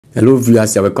Hello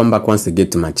viewers, welcome back once again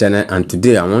to my channel, and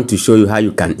today I want to show you how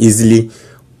you can easily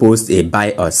post a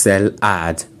buy or sell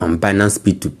ad on Binance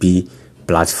P2P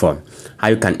platform. How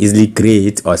you can easily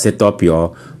create or set up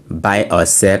your buy or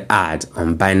sell ad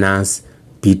on Binance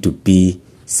P2P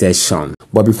session.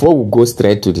 But before we go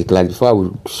straight to the class, before I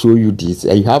will show you this,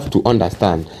 you have to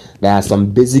understand there are some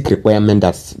basic requirements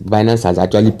that Binance has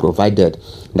actually provided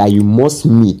that you must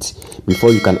meet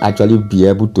before you can actually be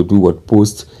able to do what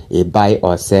post a buy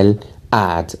or sell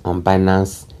ad on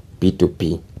Binance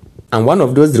P2P. And one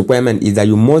of those requirements is that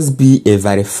you must be a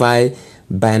verified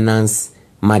Binance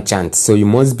merchant. So you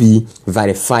must be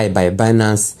verified by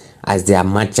Binance as their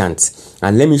merchant.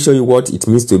 And let me show you what it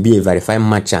means to be a verified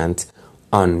merchant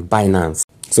on Binance.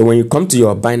 So when you come to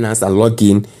your Binance and log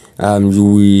in, you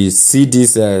will see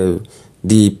this the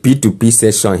P2P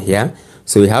session here.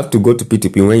 So you have to go to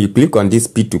P2P. When you click on this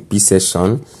P2P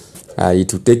session,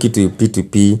 it will take you to a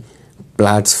P2P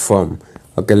platform.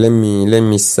 Okay, let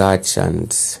me search,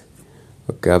 and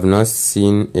okay, I've not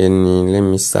seen any. Let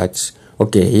me search.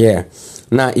 Okay, here.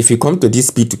 Now if you come to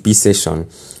this P2P session,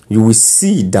 you will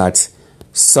see that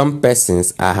some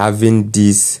persons are having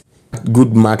this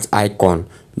good marked icon.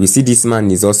 You see this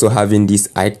man is also having this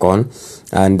icon,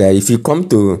 and if you come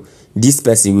to this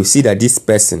person, you see that this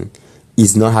person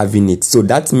is not having it. So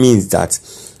that means that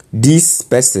this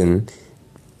person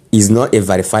is not a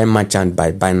verified merchant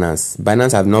by Binance.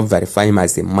 Binance have not verified him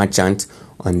as a merchant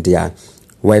on their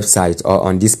website or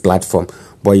on this platform.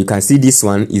 But you can see this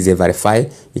one is a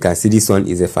verified. You can see this one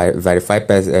is a verified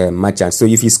merchant. So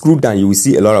if you scroll down, you will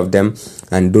see a lot of them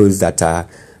and those that are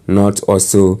not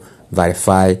also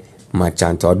verified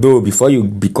merchant. Although before you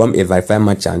become a verified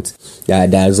merchant,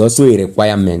 there is also a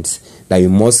requirement that you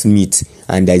must meet,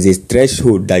 and there is a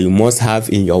threshold that you must have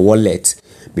in your wallet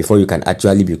before you can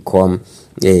actually become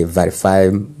a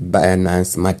verified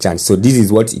Binance merchant. So this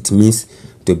is what it means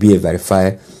to be a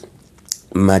verified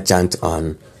merchant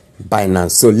on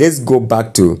Binance. So let's go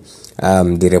back to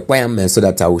the requirements so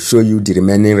that I will show you the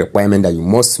remaining requirement that you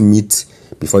must meet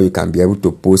before you can be able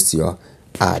to post your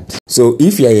ad. So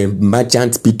if you are a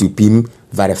merchant P2P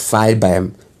verified by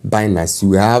Binance,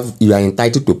 you are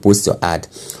entitled to post your ad.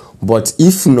 But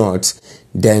if not,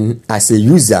 then as a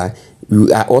user,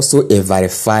 you are also a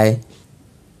verified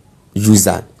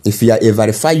user. If you are a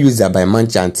verified user by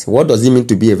merchant, what does it mean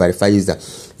to be a verified user?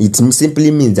 It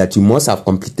simply means that you must have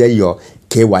completed your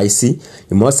KYC.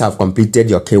 You must have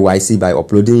completed your KYC by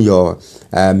uploading your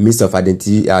means of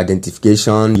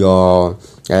identification, your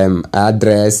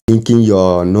address, linking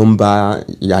your number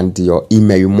and your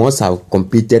email. You must have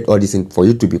completed all this for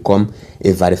you to become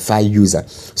a verified user.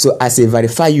 So as a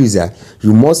verified user,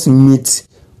 you must meet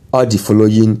all the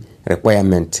following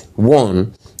requirements.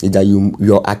 One is that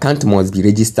your account must be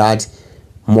registered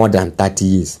more than 30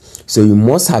 years. So you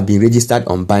must have been registered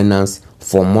on Binance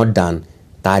for more than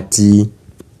 30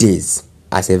 days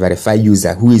as a verified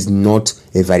user who is not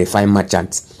a verified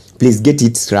merchant. Please get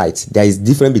it right. There is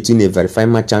difference between a verified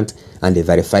merchant and a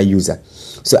verified user.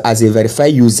 So as a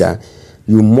verified user,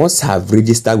 you must have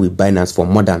registered with Binance for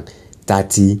more than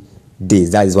 30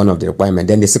 days. That is one of the requirements.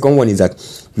 Then the second one is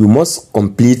that you must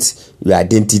complete your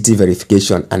identity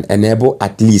verification and enable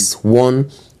at least one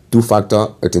two-factor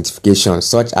authentication,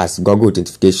 such as Google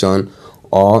authentication,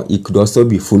 or it could also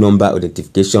be phone number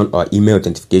authentication or email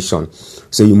authentication.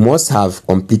 So you must have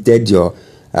completed your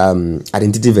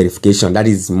identity verification. That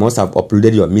is, you must have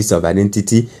uploaded your means of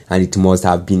identity and it must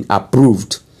have been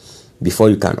approved before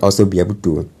you can also be able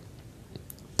to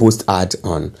post ad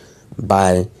on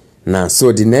Binance.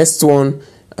 So the next one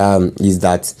is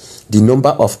that the number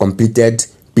of completed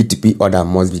P2P order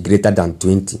must be greater than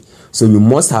 20. So you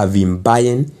must have been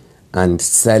buying and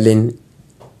selling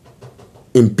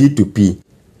in P2P,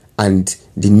 and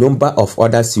the number of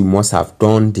orders you must have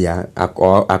done there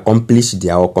or accomplished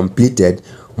there or completed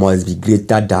must be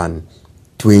greater than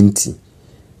 20.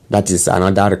 That is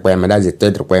another requirement. That is the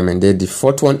third requirement. Then the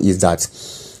fourth one is that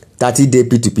 30-day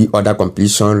P2P order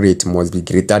completion rate must be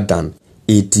greater than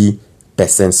 80%.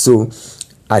 So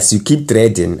as you keep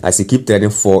trading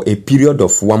for a period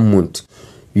of 1 month,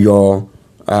 your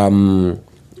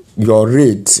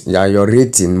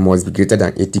rating must be greater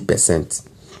than 80%.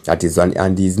 That is one,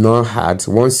 and it's not hard.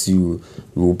 Once you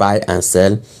buy and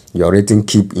sell, your rating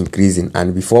keep increasing,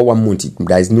 and before 1 month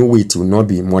there is no way it will not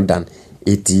be more than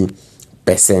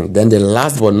 80%. Then the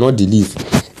last but not the least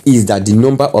is that the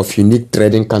number of unique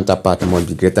trading counterpart must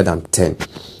be greater than 10.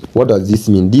 What does this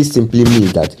mean? This simply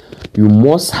means that you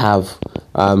must have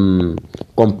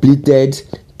completed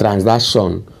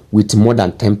transaction with more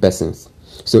than 10 persons.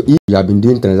 So if you have been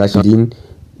doing transactions within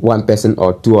 1 person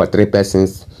or 2 or 3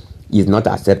 persons, is not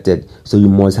accepted. So you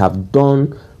must have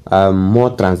done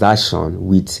more transaction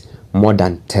with more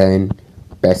than 10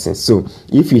 persons. So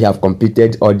if you have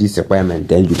completed all these requirements,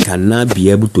 then you can now be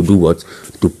able to do what?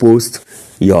 To post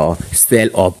your sell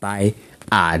or buy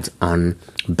ad on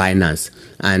Binance,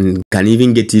 and can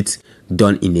even get it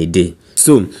done in a day.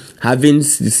 So having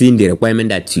seen the requirement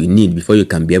that you need before you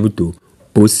can be able to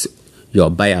post your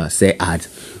buy or sell ad,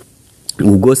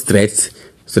 we'll go straight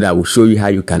so that we'll show you how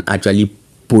you can actually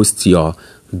post your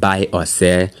buy or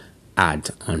sell ad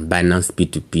on Binance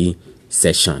P2P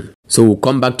session. So we'll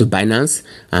come back to Binance,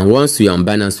 and once we're on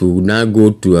Binance, we will now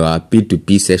go to our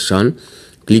P2P session,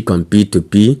 click on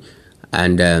P2P,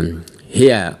 and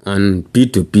here on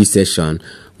P2P session,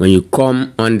 when you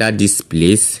come under this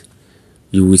place,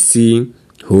 you will see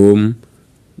home,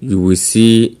 you will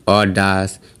see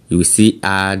orders, you will see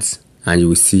ads, and you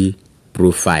will see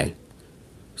profile.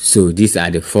 So these are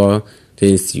the 4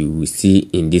 things you will see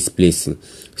in this place.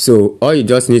 So all you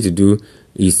just need to do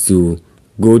is to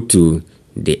go to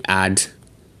the ad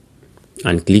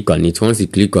and click on it. Once you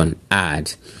click on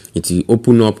ad, it will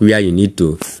open up where you need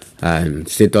to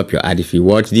set up your ad. If you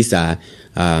watch, these are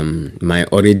my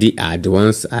already ad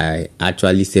once I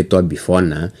actually set up before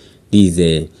now. This is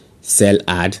a sell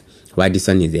ad, while this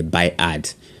one is a buy ad,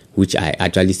 which I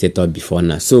actually set up before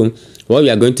now. So what we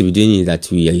are going to be doing is that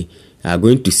we are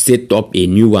going to set up a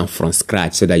new one from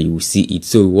scratch so that you will see it.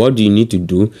 So what you need to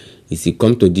do is you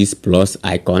come to this plus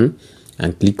icon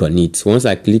and click on it. Once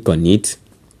I click on it,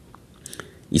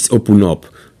 it's open up.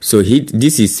 So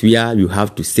this is where you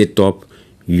have to set up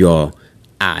your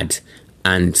ad,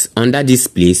 and under this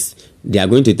place they are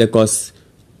going to take us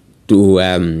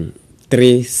to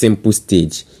 3 simple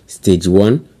stage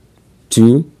 1,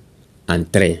 2,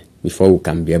 and 3 before we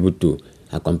can be able to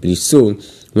accomplish. So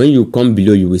when you come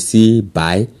below, you will see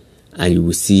buy and you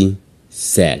will see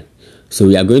sell. So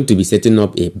we are going to be setting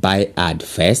up a buy ad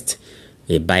first,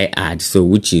 a buy ad, so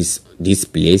which is this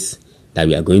place that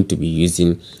we are going to be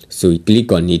using. So you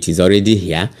click on it, it's already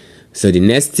here. So the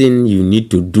next thing you need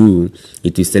to do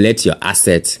is to select your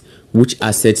assets. Which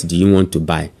asset do you want to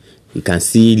buy? You can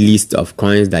see list of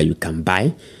coins that you can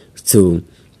buy. So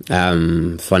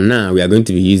for now we are going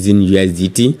to be using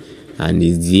USDT, and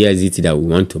it's the USDT that we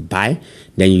want to buy.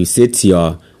 Then you set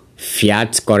your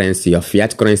fiat currency. Your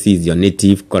fiat currency is your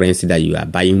native currency that you are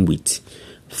buying with.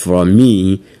 For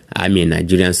me, I'm a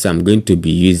Nigerian, so I'm going to be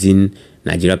using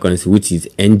Nigeria currency, which is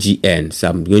NGN. So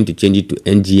I'm going to change it to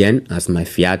NGN as my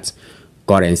fiat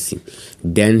currency.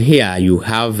 Then here you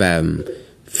have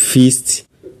fixed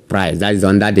price, that is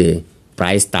under the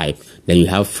price type. Then you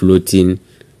have floating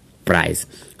price.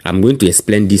 I'm going to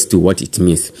explain this to what it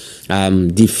means.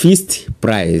 The fixed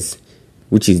price,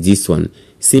 which is this one,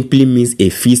 simply means a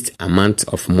fixed amount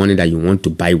of money that you want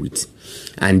to buy with.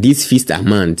 And this fixed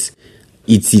amount,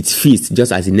 it's fixed,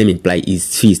 just as the name implies,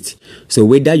 is fixed. So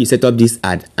whether you set up this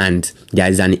ad and there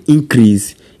is an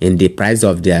increase in the price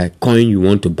of the coin you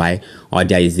want to buy, or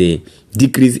there is a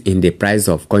decrease in the price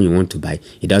of coin you want to buy,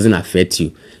 it doesn't affect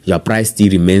you. Your price still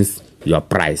remains your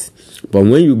price. But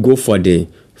when you go for the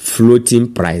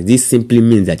floating price, this simply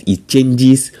means that it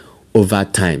changes over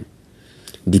time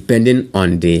depending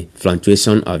on the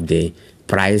fluctuation of the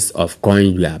price of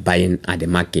coin you are buying at the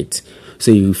market.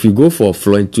 So if you go for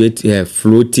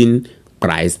floating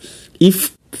price,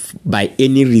 if by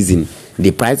any reason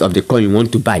the price of the coin you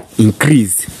want to buy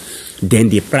increase, then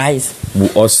the price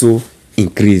will also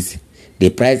increase.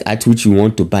 The price at which you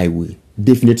want to buy will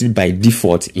definitely by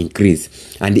default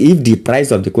increase. And if the price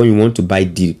of the coin you want to buy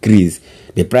decrease,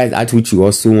 the price at which you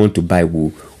also want to buy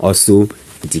will also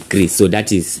decrease. So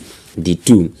that is the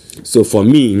two. So for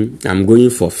me, I'm going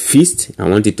for fixed. I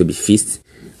want it to be fixed.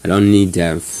 I don't need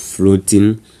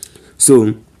floating.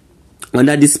 So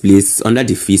under this place, under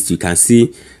the fixed, you can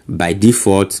see by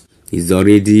default is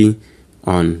already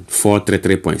on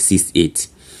 433.68,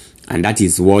 and that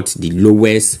is what the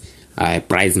lowest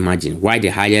price margin. Why the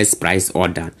highest price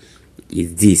order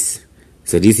is this?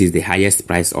 So this is the highest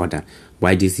price order.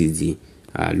 Why this is the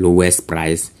lowest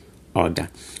price order?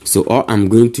 So all I'm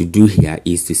going to do here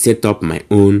is to set up my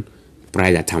own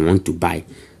price that I want to buy.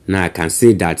 Now I can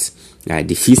say that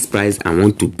the fixed price I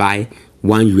want to buy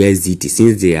 1 USDT,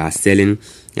 since they are selling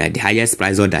the highest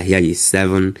price order here is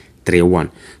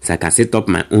 731. So I can set up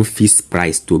my own fixed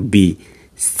price to be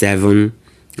 7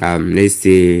 let's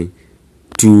say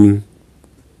 2,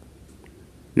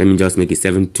 let me just make it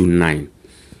 729.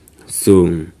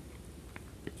 So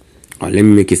or let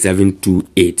me make it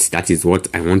 728. That is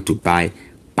what I want to buy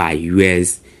by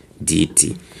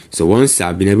USDT. So once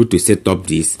I've been able to set up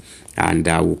this, and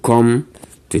I will come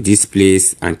to this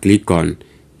place and click on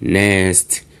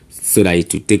next. so that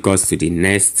it will take us to the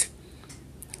next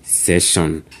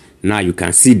session. Now you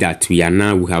can see that we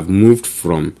have moved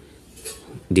from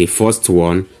the first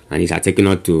one and it has taken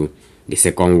us to the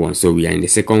second one. So we are in the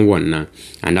second one now,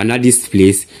 and under this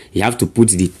place you have to put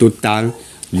the total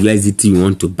USDT you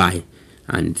want to buy.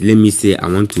 And let me say I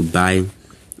want to buy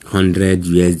 100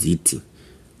 USDT.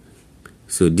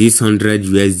 So this 100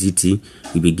 USDT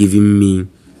will be giving me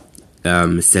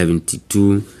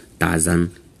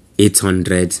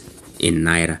 72,800 in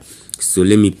Naira. So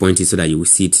let me point it so that you will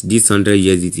see it. This 100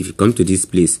 USDT, if you come to this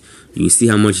place, you will see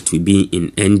how much it will be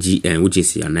in NGN, which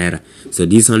is your Naira. So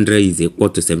this 100 is equal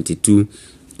to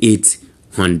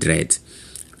 72,800.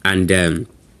 And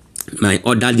my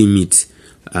order limit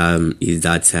is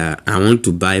that I want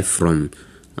to buy from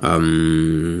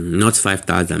not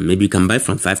 5,000. Maybe you can buy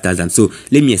from 5,000. So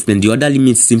let me explain. The order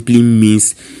limit simply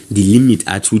means the limit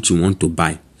at which you want to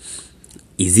buy.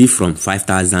 Is it from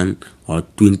 5,000 or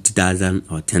 20,000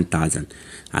 or 10,000?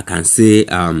 I can say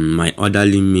my order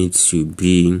limit should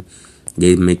be,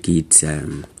 let me make it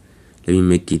 10,000.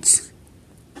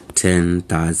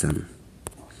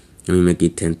 Let me make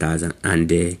it 10,000, and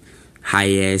the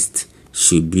highest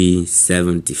should be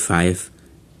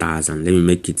 75,000. Let me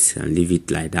make it and leave it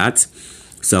like that.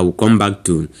 So I will come back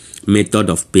to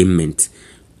method of payment.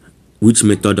 Which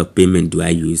method of payment do I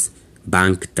use?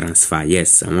 Bank transfer.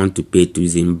 Yes, I want to pay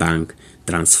using bank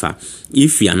transfer.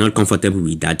 If you are not comfortable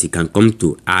with that, you can come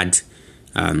to add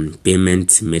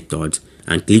payment method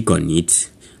and click on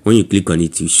it. When you click on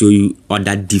it, it will show you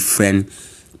other different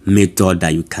method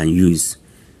that you can use.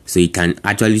 So you can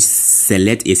actually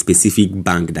select a specific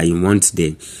bank that you want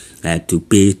to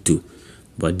pay to.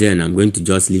 But then I'm going to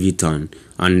just leave it on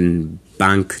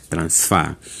bank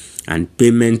transfer and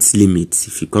payment limit.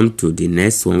 If you come to the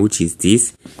next one, which is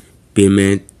this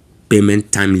payment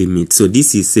time limit. So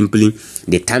this is simply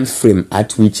the time frame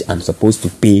at which I'm supposed to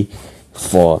pay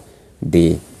for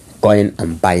the coin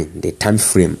I'm buying, the time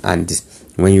frame. And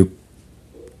when you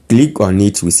click on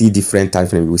it, we see different time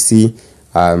frame. We see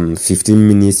 15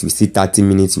 minutes, we see 30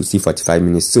 minutes, we see 45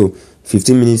 minutes. So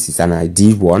 15 minutes is an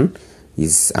ideal one.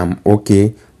 I'm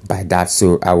okay by that.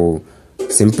 So I will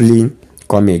simply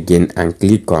come again and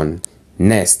click on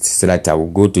next, so that I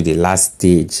will go to the last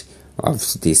stage of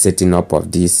the setting up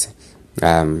of this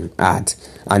ad.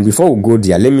 And before we go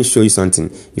there, let me show you something.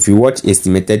 If you watch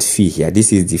estimated fee here,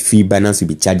 this is the fee Binance will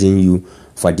be charging you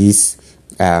for this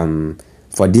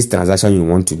transaction you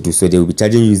want to do. So they will be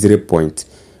charging you 0.10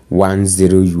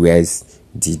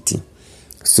 USDT.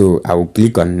 So I will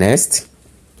click on next.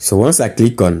 So once I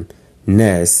click on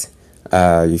next,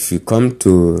 if you come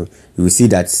to, you will see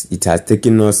that it has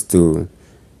taken us to,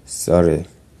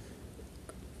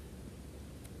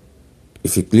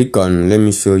 if you click on, let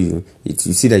me show you, you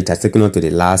see that it has taken us to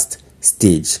the last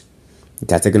stage.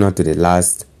 It has taken us to the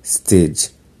last stage.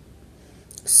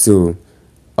 So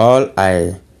all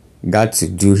I got to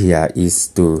do here is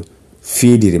to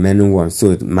fill the remaining one.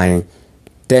 So my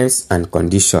terms and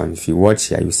conditions, if you watch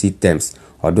here, you see terms,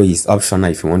 although it's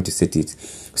optional if you want to set it.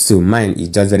 So mine is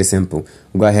just very simple.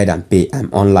 Go ahead and pay.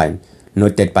 I'm online. No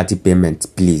third party payment,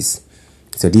 please.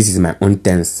 So this is my own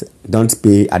terms. Don't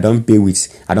pay. I don't pay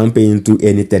into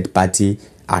any third party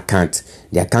account.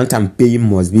 The account I'm paying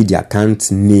must be the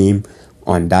account name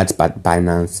on that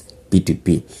Binance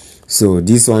P2P. So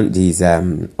this one is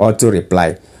auto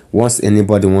reply. Once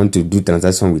anybody want to do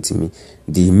transaction with me,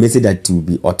 the message that will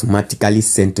be automatically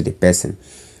sent to the person.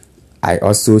 I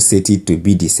also set it to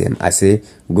be the same. I say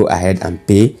go ahead and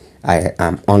pay. I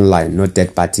am online, no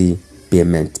third party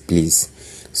payment, please.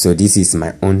 So this is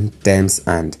my own terms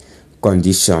and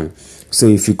condition. So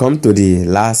if you come to the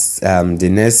last the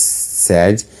next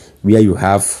stage where you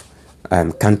have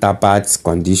counterpart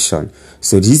condition.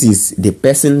 So this is the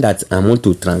person that I want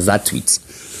to transact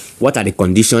with. What are the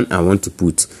conditions I want to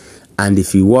put? And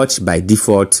if you watch, by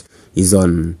default is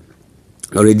on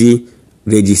already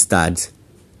registered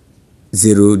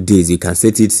 0 days. You can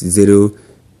set it 0,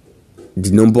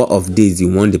 the number of days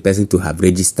you want the person to have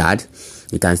registered.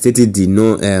 You can set it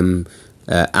the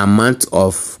amount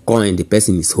of coin the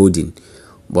person is holding,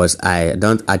 but I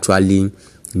don't actually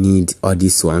need all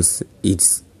these ones.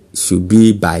 It should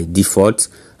be by default.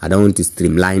 I don't want to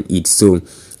streamline it, so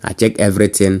I check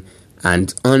everything.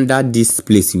 And under this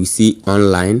place you see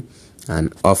online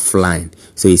and offline.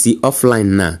 So you see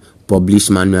offline now, publish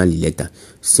manually later.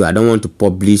 So I don't want to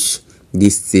publish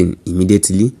this thing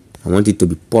immediately. I want it to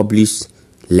be published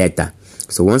later.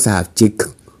 So once I have checked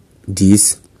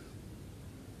this,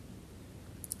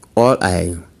 all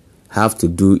I have to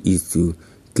do is to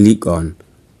click on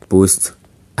post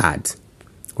ad.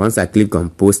 Once I click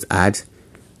on post ad,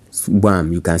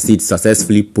 Bam, you can see it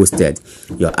successfully posted.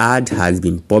 Your ad has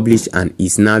been published and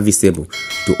is now visible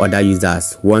to other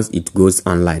users once it goes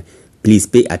online. Please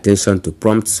pay attention to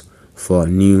prompts for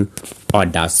new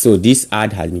orders. So this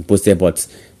ad has been posted, but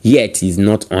yet is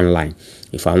not online.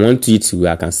 If I want it,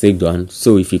 I can say done.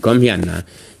 So if you come here now,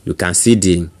 you can see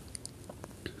the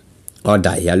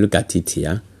order here. Look at it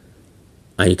here,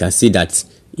 and you can see that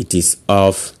it is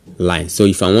offline. So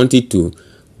if I want it to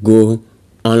go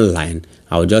online,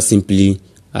 I'll just simply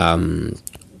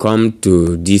come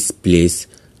to this place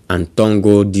and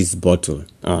toggle this button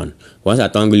on. Once I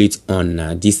toggle it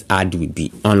on, this ad will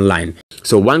be online.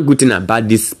 So one good thing about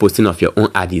this posting of your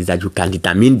own ad is that you can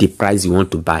determine the price you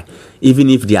want to buy. Even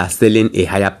if they are selling a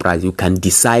higher price, you can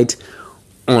decide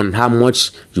on how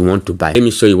much you want to buy. Let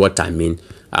me show you what I mean.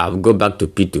 I'll go back to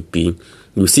P2P.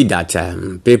 You see that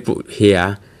people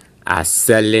here are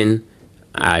selling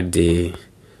at the,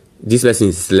 this person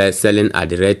is selling at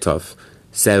the rate of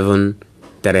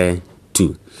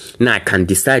 732. Now I can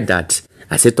decide that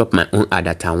I set up my own ad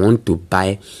that I want to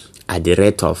buy at the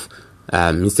rate of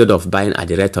instead of buying at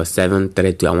the rate of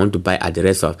 732, I want to buy at the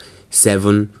rate of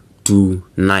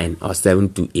 729 or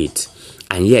 728,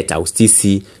 and yet I will still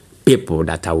see people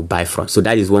that I will buy from. So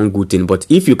that is one good thing. But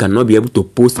if you cannot be able to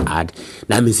post ad,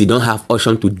 that means you don't have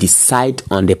option to decide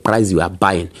on the price you are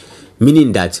buying,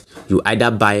 meaning that you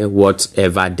either buy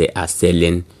whatever they are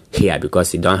selling here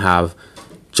because you don't have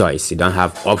choice, you don't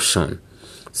have option.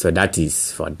 So that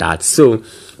is for that. So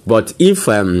but if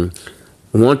we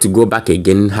want to go back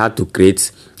again, how to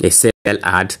create a sell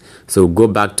ad, so go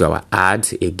back to our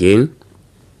ad again.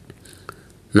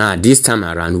 Now this time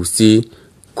around, we see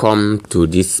come to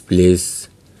this place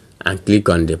and click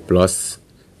on the plus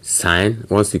sign.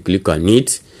 Once you click on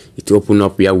it, it will open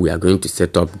up where we are going to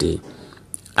set up the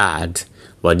ad.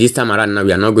 But this time around, now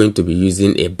we are not going to be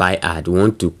using a buy ad. We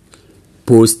want to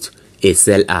post a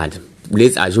sell ad.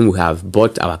 Let's assume we have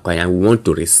bought our coin and we want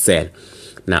to resell.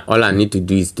 Now all I need to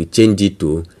do is to change it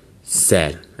to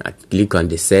sell. I click on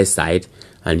the sell side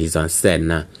and it's on sell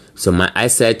now. So my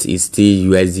asset is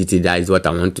still USDT. That is what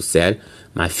I want to sell.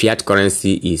 My fiat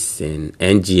currency is in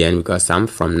NGN because I'm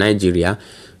from Nigeria.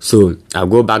 So I'll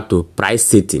go back to price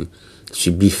setting.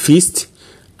 Should be fixed.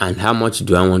 And how much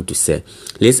do I want to sell?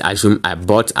 Let's assume I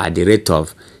bought at the rate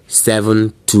of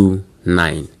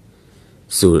 729.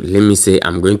 So let me say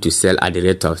I'm going to sell at the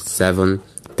rate of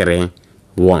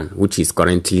 731, which is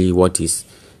currently what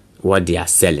they are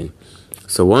selling.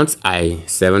 So once I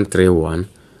 731,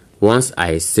 once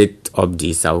I set up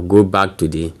this, I'll go back to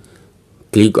the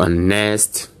click on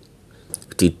next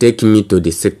to take me to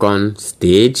the second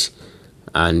stage,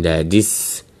 and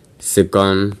this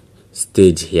second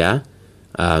stage here,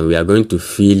 we are going to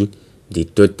fill the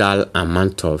total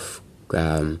amount of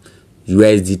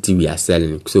USDT we are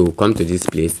selling. So we'll come to this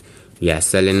place, we are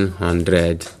selling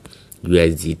 100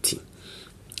 USDT.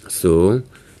 So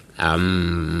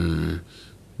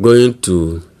going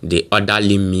to the order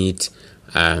limit,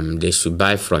 they should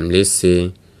buy from, let's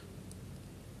say,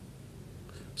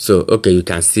 so okay, you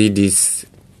can see this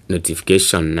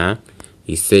notification now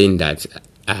is saying that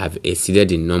I have exceeded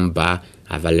the number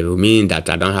available, meaning that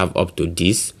I don't have up to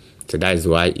this. So that is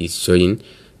why it's showing.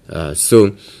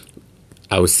 So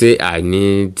I would say I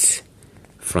need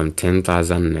from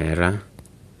 10,000 naira.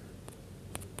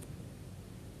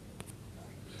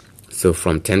 So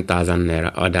from 10,000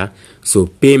 naira order. So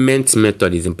payment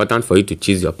method is important for you to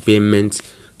choose your payment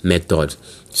method.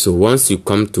 So once you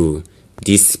come to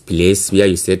this place where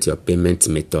you set your payment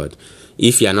method,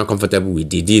 if you are not comfortable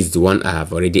with it, this is the one I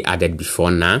have already added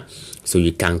before now. So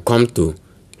you can come to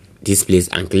this place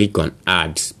and click on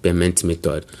add payment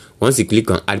method. Once you click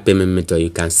on add payment method,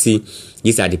 you can see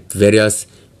these are the various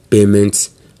payment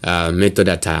method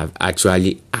that I have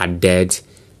actually added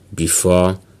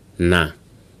before now.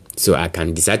 So I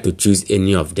can decide to choose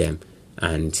any of them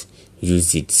and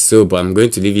use it. So but I'm going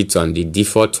to leave it on the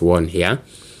default one here,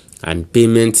 and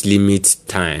payment limit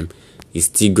time is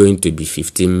still going to be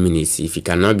 15 minutes. If you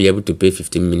cannot be able to pay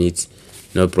 15 minutes,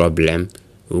 no problem,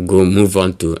 we'll move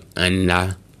on to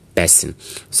another person.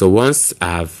 So once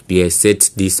I've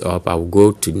set this up, I'll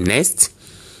go to next,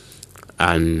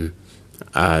 and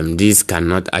this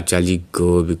cannot actually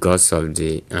go because of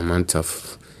the amount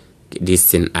of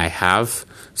this thing I have.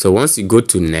 So once you go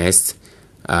to next,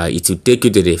 it will take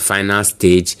you to the final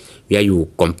stage where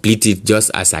you complete it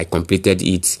just as I completed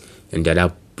it in the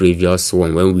other previous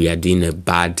one when we are doing a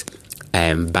bad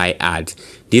buy ad.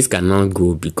 This cannot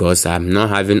go because I'm not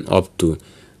having up to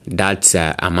that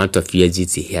amount of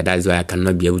USDT here. That's why I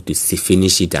cannot be able to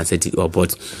finish it and set it up.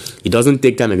 But it doesn't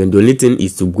take time again. The only thing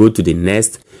is to go to the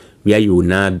next where you will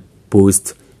now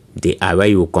post the ad, where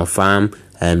you will confirm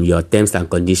your terms and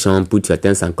conditions, put your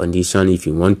terms and conditions if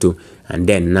you want to, and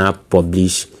then now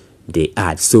publish the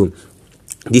ad. So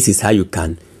this is how you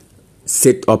can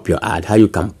set up your ad, how you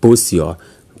can post your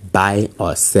buy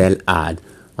or sell ad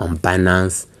on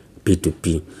Binance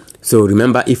P2P. So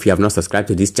remember, if you have not subscribed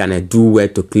to this channel, do well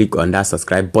to click on that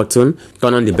subscribe button,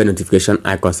 turn on the bell notification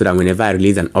icon so that whenever I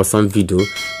release an awesome video,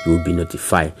 you will be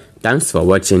notified. Thanks for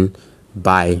watching.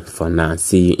 Bye for now.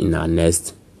 See you in our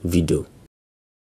next video.